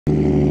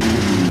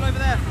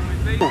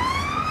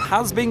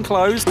has been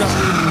closed. How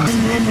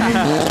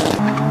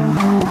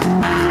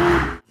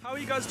are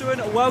you guys doing?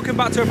 Welcome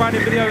back to a brand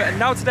new video. And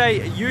now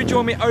today, you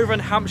join me over in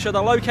Hampshire.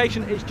 The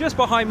location is just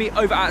behind me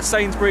over at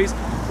Sainsbury's.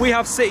 We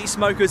have City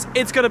Smokers.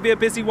 It's going to be a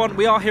busy one.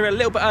 We are here a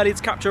little bit early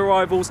to capture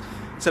arrivals.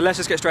 So let's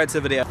just get straight to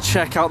the video.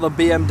 Check out the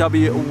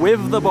BMW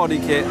with the body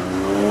kit.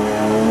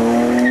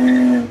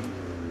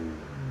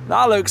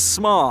 That looks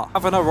smart. I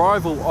have an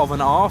arrival of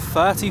an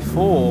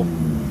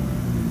R34.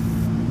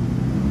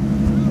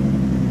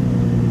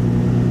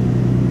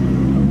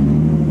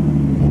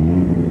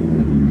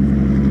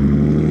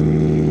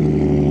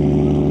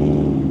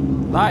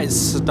 That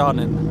is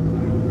stunning.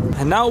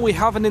 And now we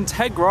have an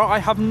Integra. I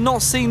have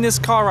not seen this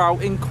car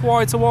out in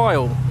quite a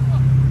while.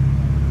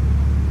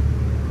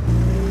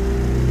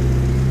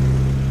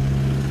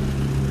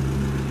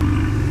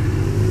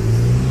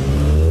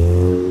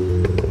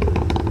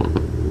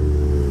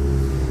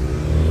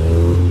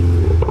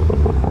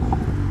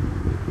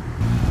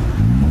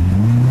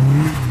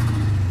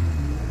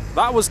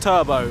 That was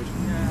turboed.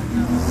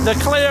 The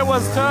Clio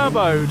was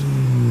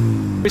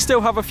turboed. We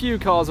still have a few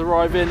cars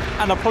arriving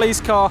and a police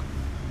car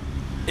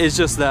is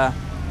just there.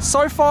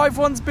 So far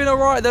everyone's been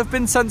alright, they've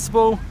been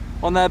sensible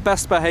on their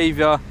best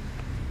behaviour.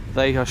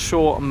 They are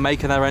sure of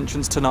making their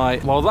entrance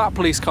tonight. While that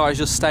police car is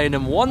just staying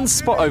in one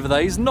spot over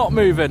there, he's not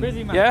moving.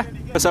 Yeah?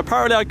 So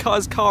apparently I cut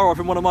his car off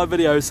in one of my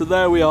videos, so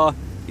there we are.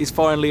 He's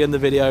finally in the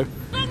video.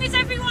 As long as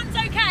everyone's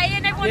okay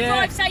and everyone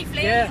drives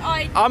safely,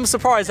 I'm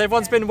surprised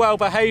everyone's been well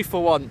behaved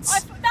for once.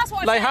 That's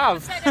what they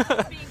have.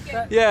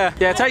 Yeah,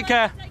 take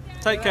care.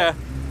 Take care.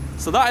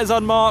 So that is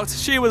unmarked.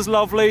 She was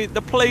lovely.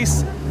 The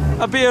police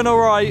are being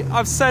alright.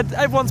 I've said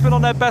everyone's been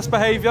on their best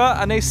behaviour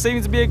and they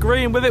seem to be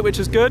agreeing with it, which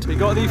is good. We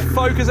got the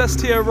Focus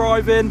ST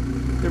arriving.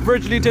 We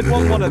originally did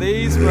want one of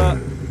these, but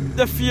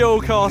the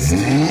fuel cost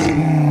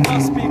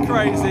must be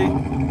crazy.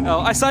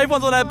 Oh, I say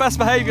everyone's on their best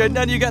behaviour and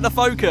then you get the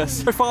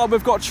Focus. So far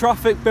we've got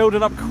traffic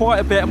building up quite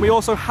a bit and we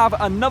also have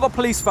another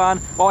police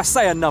van. Well, I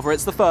say another,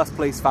 it's the first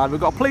police van. We've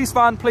got a police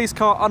van, police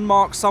car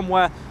unmarked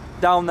somewhere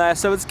down there,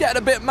 so it's getting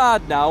a bit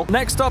mad now.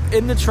 Next up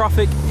in the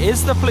traffic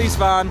is the police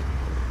van.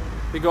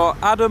 We got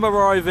Adam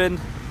arriving.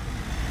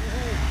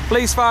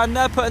 Police van,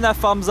 they're putting their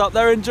thumbs up,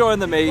 they're enjoying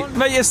the meet.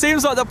 Mate, it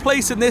seems like the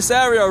police in this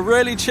area are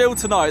really chill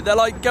tonight. They're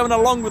like going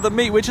along with the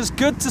meet, which is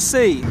good to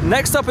see.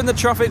 Next up in the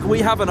traffic, we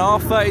have an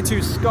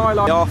R32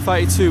 Skyline. The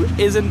R32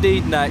 is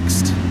indeed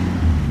next.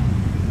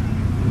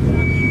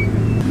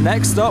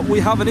 Next up, we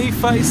have an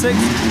E36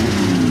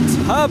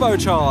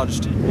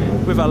 turbocharged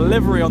with a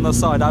livery on the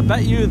side. I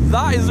bet you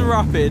that is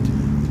rapid.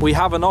 We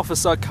have an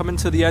officer coming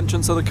to the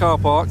entrance of the car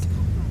park.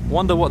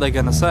 Wonder what they're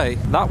gonna say.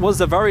 That was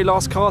the very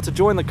last car to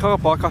join the car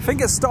park. I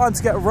think it's starting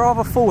to get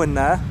rather full in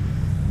there.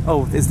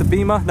 Oh, is the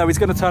Beamer? No, he's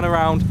gonna turn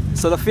around.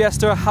 So the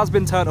Fiesta has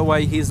been turned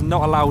away. He's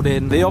not allowed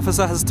in. The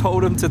officer has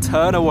told him to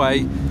turn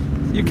away.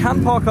 You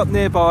can park up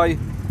nearby.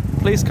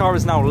 Police car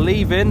is now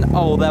leaving.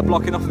 Oh, they're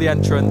blocking off the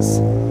entrance.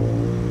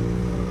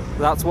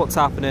 That's what's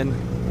happening.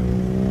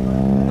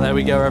 There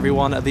we go,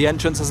 everyone. The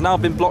entrance has now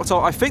been blocked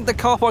off. I think the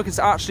car park is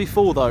actually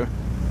full though.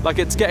 Like,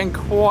 it's getting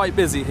quite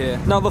busy here.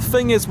 Now the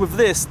thing is with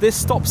this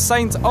stops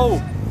Oh,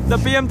 the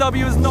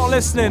BMW is not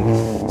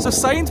listening. So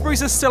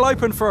Sainsbury's is still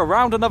open for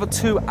around another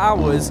 2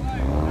 hours.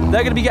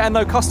 They're gonna be getting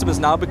no customers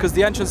now because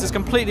the entrance is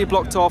completely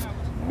blocked off.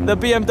 The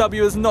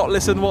BMW is not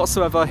listening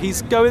whatsoever.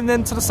 He's going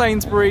into the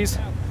Sainsbury's.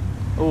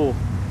 Oh,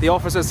 the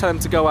officer's telling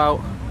him to go out.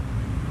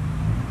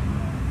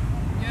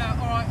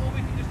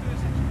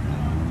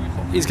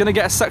 He's going to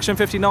get a section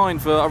 59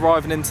 for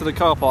arriving into the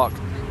car park.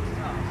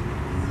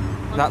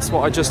 That's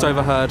what I just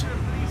overheard.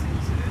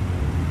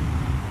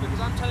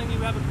 Because I'm telling you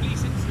we have a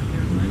police incident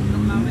here at the moment, you're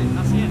not allowed in,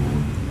 that's it.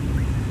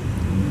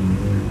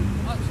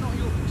 That's not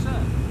your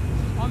concern.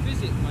 I'm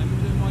busy at the moment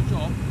doing my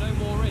job, no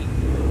more in.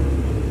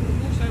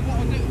 Also,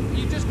 what I'll do,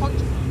 you just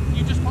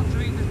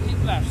contravened the keep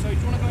left, so do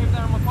you want to go over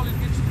there and my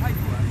colleague gives some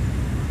paperwork?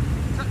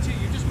 It's up to you,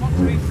 you just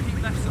contravened the keep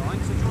left sign,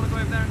 so do you want to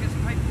go over there and get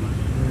some paperwork?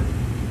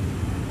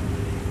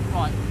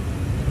 Right.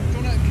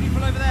 Can you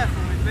pull over there for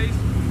me, please?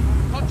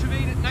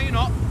 Contravene it. No, you're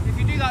not. If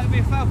you do that, it'll be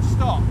a fail to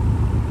stop.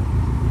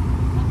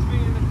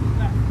 Contravene the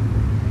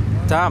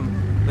left.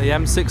 Damn, the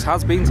M6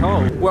 has been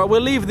told. Well,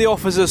 we'll leave the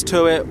officers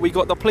to it. We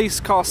got the police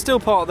car still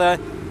parked there.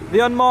 The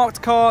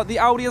unmarked car, the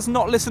Audi has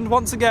not listened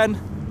once again.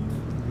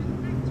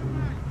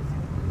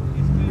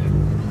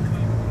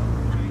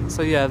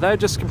 So yeah, they're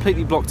just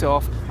completely blocked it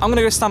off. I'm going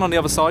to go stand on the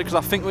other side because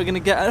I think we're going to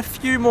get a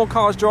few more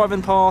cars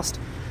driving past.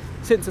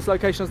 Since this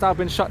location has now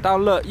been shut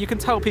down, look, you can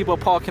tell people are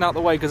parking out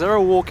the way because they're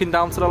all walking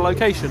down to the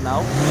location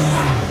now.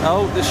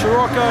 Oh, the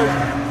Scirocco,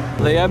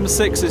 the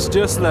M6 is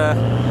just there.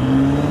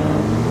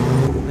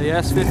 The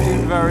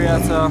S15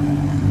 Varietta.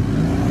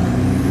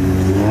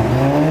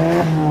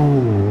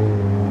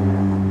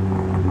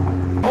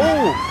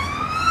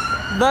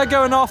 Oh, they're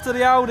going after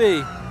the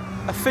Audi.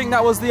 I think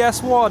that was the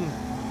S1.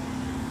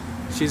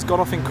 She's gone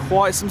off in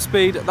quite some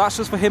speed. That's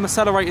just for him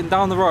accelerating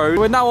down the road.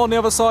 We're now on the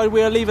other side.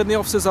 We are leaving the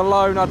officers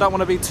alone. I don't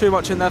want to be too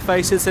much in their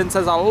faces since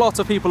there's a lot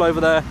of people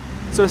over there.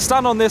 So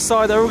stand on this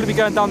side. They're all going to be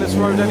going down this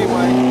road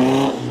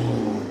anyway.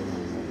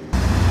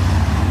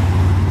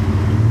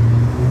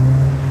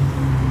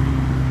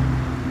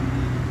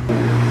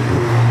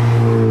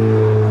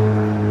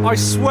 I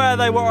swear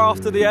they were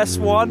after the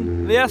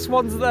S1. The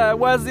S1's there.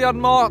 Where's the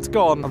unmarked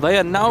gone? They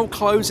are now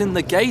closing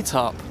the gate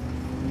up.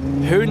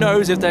 Who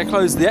knows if they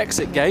closed the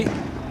exit gate?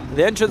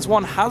 The entrance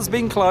one has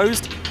been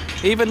closed,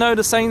 even though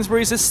the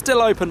Sainsbury's is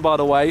still open, by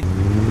the way.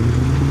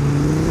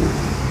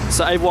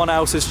 So everyone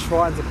else is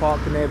trying to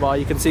park nearby.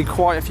 You can see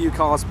quite a few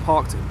cars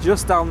parked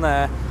just down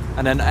there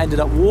and then ended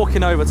up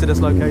walking over to this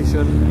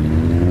location.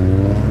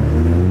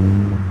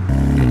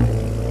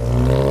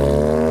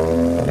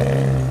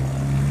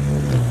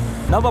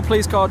 Another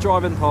police car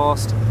driving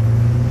past.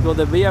 Got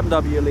the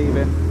BMW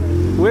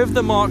leaving with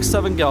the Mark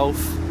 7 Golf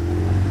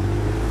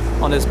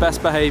on its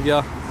best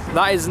behaviour.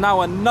 That is now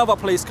another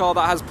police car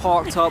that has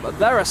parked up.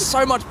 There are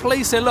so much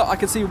police here. Look, I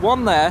can see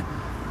one there,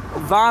 a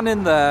van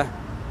in there,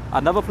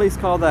 another police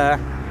car there,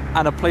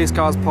 and a police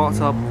car is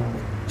parked up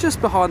just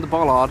behind the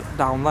bollard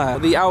down there.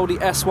 The Audi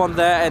S1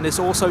 there, and it's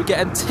also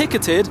getting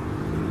ticketed.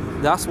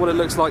 That's what it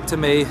looks like to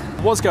me.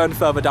 I was going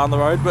further down the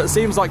road, but it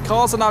seems like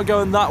cars are now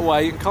going that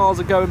way and cars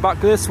are going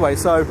back this way,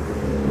 so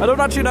I don't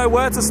actually know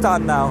where to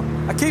stand now.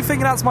 I keep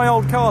thinking that's my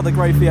old car, the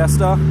grey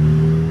Fiesta.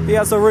 He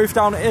has the roof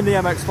down in the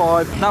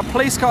MX5. Now,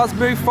 police cars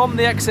moved from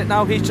the exit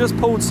now. He's just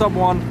pulled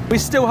someone. We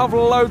still have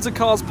loads of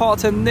cars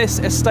parked in this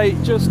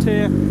estate just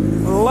here.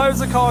 Loads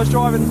of cars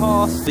driving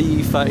past. The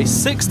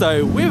E36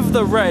 though, with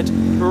the red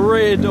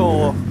rear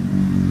door.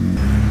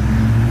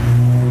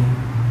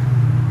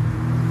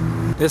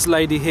 This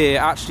lady here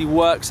actually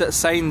works at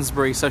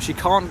Sainsbury's, so she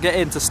can't get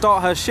in to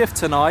start her shift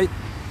tonight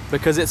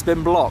because it's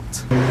been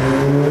blocked.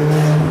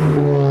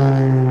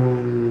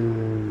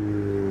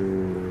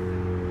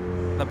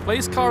 The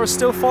police car is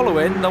still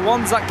following, the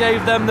ones that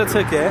gave them the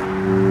ticket.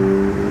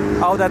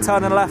 Oh, they're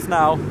turning left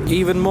now.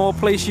 Even more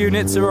police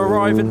units are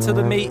arriving to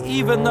the meet,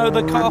 even though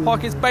the car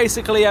park is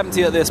basically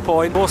empty at this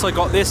point. Also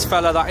got this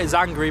fella that is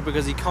angry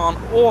because he can't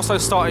also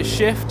start his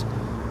shift.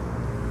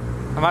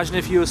 Imagine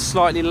if you were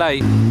slightly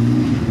late.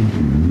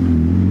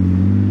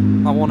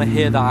 I want to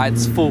hear that at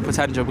its full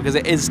potential because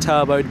it is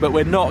turboed, but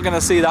we're not going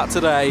to see that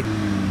today.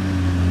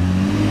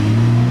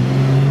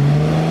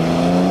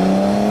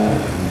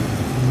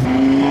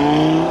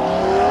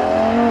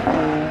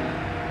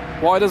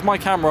 Why does my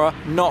camera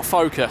not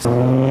focus?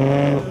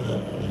 Got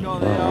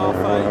the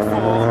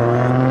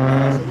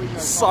R34.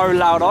 So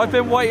loud. I've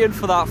been waiting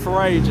for that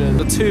for ages.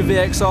 The two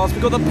VXRs.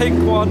 We've got the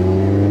pink one.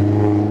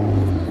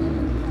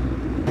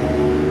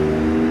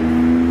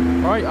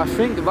 Right, I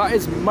think that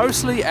is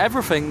mostly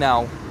everything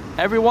now.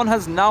 Everyone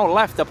has now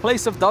left. The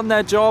police have done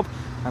their job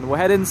and we're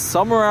heading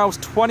somewhere else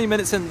 20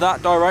 minutes in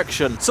that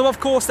direction. So of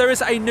course there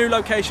is a new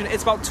location.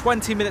 It's about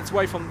 20 minutes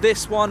away from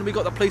this one. We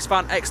got the police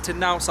van exiting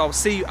now, so I'll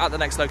see you at the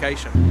next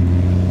location.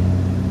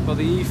 For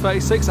the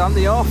E36 and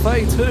the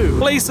R32.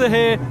 Police are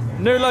here.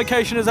 New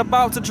location is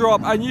about to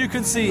drop and you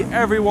can see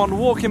everyone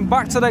walking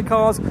back to their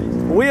cars.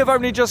 We have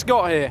only just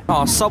got here.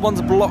 Oh,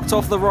 someone's blocked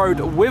off the road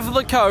with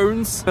the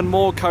cones and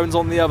more cones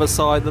on the other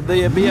side. The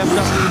BMW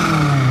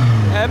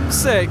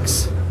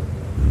M6.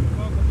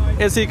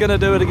 Is he going to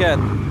do it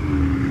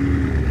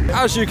again?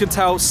 As you can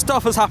tell,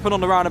 stuff has happened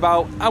on the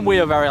roundabout and we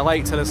are very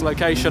late to this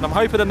location. I'm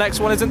hoping the next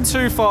one isn't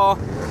too far.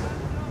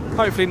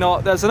 Hopefully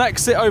not. There's an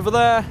exit over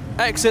there,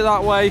 exit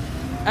that way,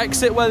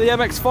 exit where the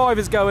MX5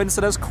 is going,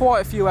 so there's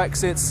quite a few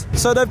exits.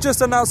 So they've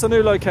just announced a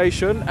new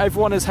location.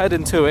 Everyone is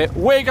heading to it.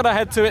 We're going to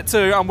head to it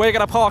too, and we're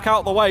going to park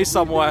out the way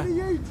somewhere.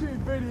 YouTube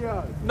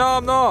video? No,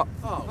 I'm not.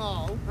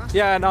 Oh.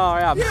 Yeah, no,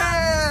 I am.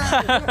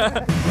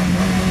 Yeah!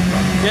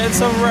 Getting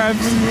some revs.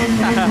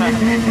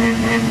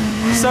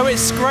 So it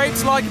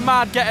scrapes like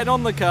mad getting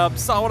on the curb,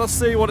 so I want to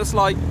see what it's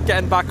like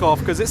getting back off,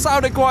 because it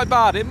sounded quite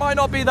bad. It might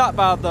not be that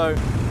bad though.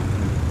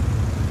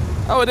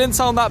 Oh, it didn't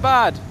sound that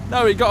bad.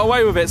 No, he got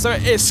away with it. So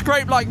it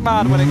scraped like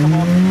mad when it came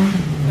on.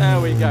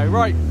 There we go.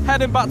 Right,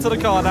 heading back to the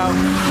car now.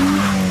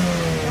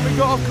 And we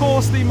got, of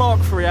course, the Mark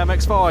III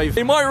MX5.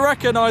 You might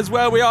recognise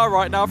where we are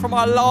right now from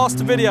our last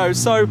video.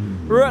 So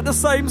we're at the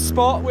same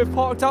spot. We've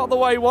parked out the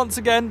way once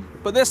again,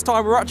 but this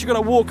time we're actually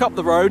going to walk up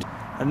the road.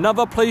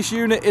 Another police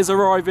unit is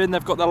arriving.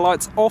 They've got their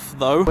lights off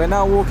though. We're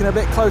now walking a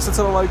bit closer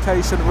to the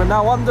location. We're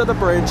now under the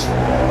bridge.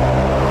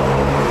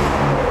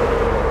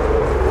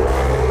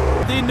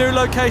 The new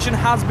location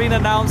has been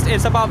announced.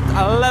 It's about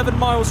 11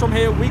 miles from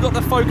here. We got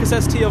the Focus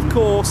ST, of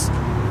course,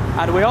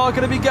 and we are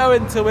going to be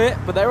going to it,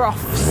 but there are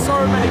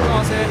so many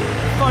cars here.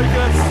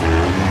 Focus.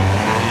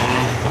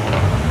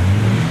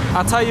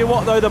 I'll tell you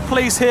what though, the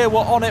police here were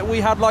on it. We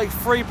had like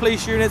 3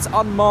 police units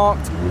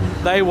unmarked.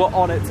 They were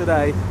on it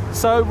today.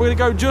 So we're going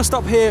to go just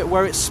up here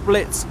where it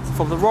splits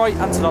from the right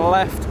and to the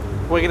left.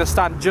 We're going to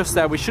stand just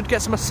there. We should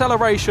get some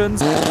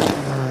accelerations.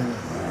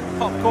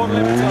 Popcorn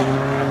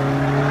limiter.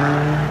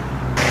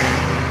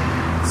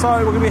 So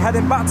we're going to be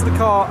heading back to the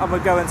car and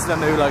we're going to the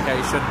new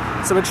location.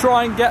 So we'll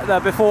try and get there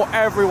before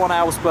everyone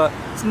else, but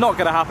it's not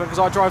going to happen because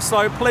I drive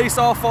slow. Police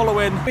are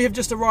following. We have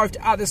just arrived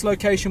at this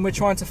location. We're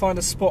trying to find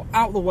a spot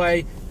out the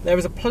way. There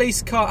is a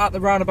police car at the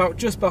roundabout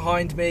just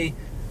behind me,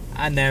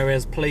 and there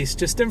is police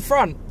just in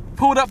front.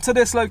 pulled up to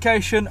this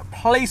location.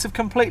 Police have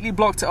completely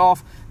blocked it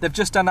off. They've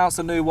just announced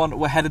a new one.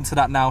 We're heading to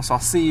that now, so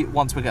I'll see you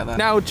once we get there.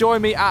 Now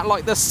join me at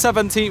like the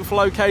 17th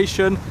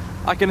location.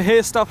 I can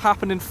hear stuff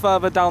happening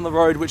further down the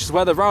road, which is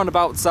where the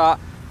roundabout's at.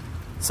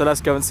 So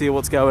let's go and see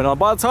what's going on.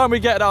 By the time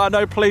we get there, I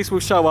know police will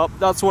show up.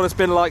 That's what it's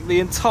been like the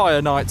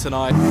entire night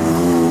tonight.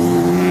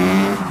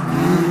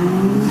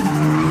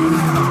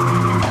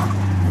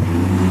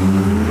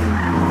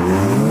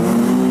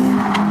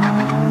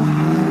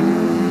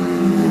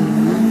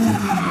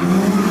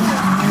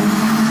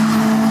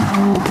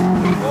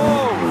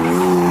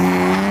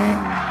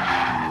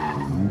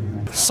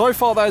 So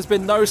far there's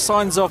been no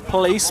signs of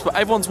police, but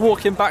everyone's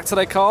walking back to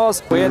their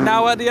cars. We are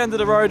now at the end of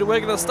the road. We're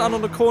going to stand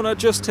on the corner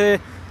just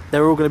here.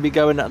 They're all going to be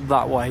going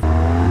that way.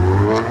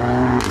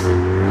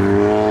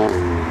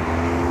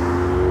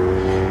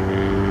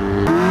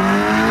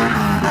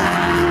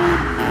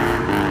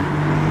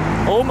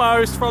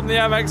 Almost from the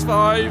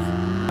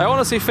MX5. I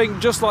honestly think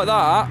just like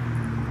that,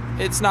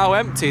 it's now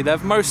empty.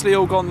 They've mostly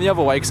all gone the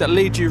other way because it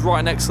leads you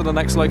right next to the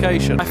next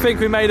location. I think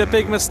we made a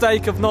big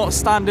mistake of not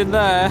standing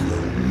there.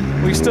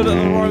 We stood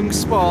at the wrong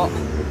spot.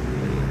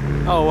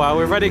 Oh well,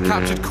 we've already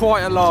captured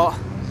quite a lot.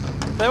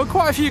 There were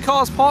quite a few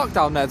cars parked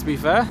down there, to be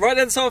fair. Right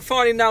then, so I'm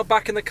finally now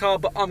back in the car,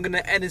 but I'm going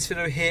to end this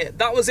video here.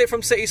 That was it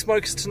from City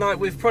Smokers tonight.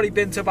 We've probably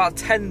been to about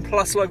 10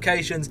 plus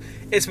locations.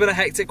 It's been a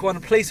hectic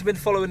one. Police have been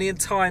following the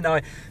entire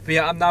night. But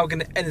yeah, I'm now going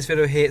to end this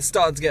video here. It's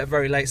starting to get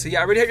very late. So yeah,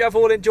 I really hope you have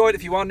all enjoyed.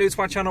 If you are new to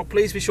my channel,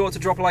 please be sure to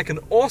drop a like and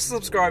also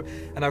subscribe.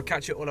 And I'll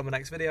catch you all on my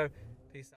next video.